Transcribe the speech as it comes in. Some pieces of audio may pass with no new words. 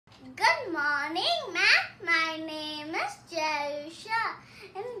Good morning, ma'am. My name is Jayusha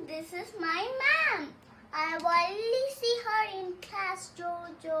and this is my ma'am. I only see her in class,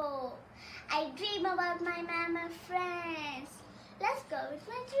 Jojo. I dream about my ma'am and friends. Let's go with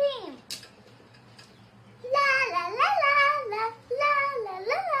my dream. La la la la la la la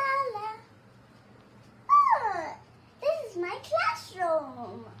la la la. Oh, this is my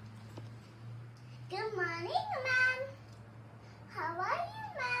classroom. Good morning, ma'am. How are you,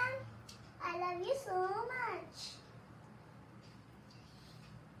 ma'am? I love you so much.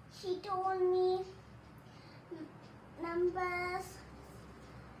 She told me numbers,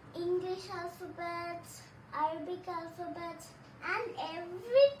 English alphabets, Arabic alphabets, and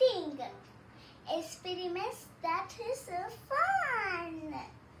everything. Experiments that is so fun.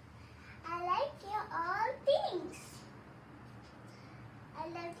 I like your all things. I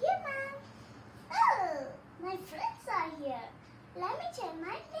love you, ma'am. Oh, my friends are here. Let me check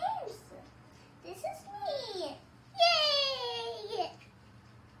my names. This is me. Yay!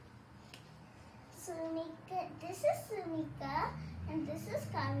 Sumika. This is Sumika, and this is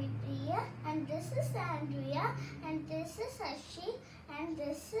Kavipriya, and this is Andrea, and this is Ashi, and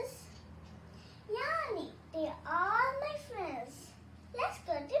this is Yani.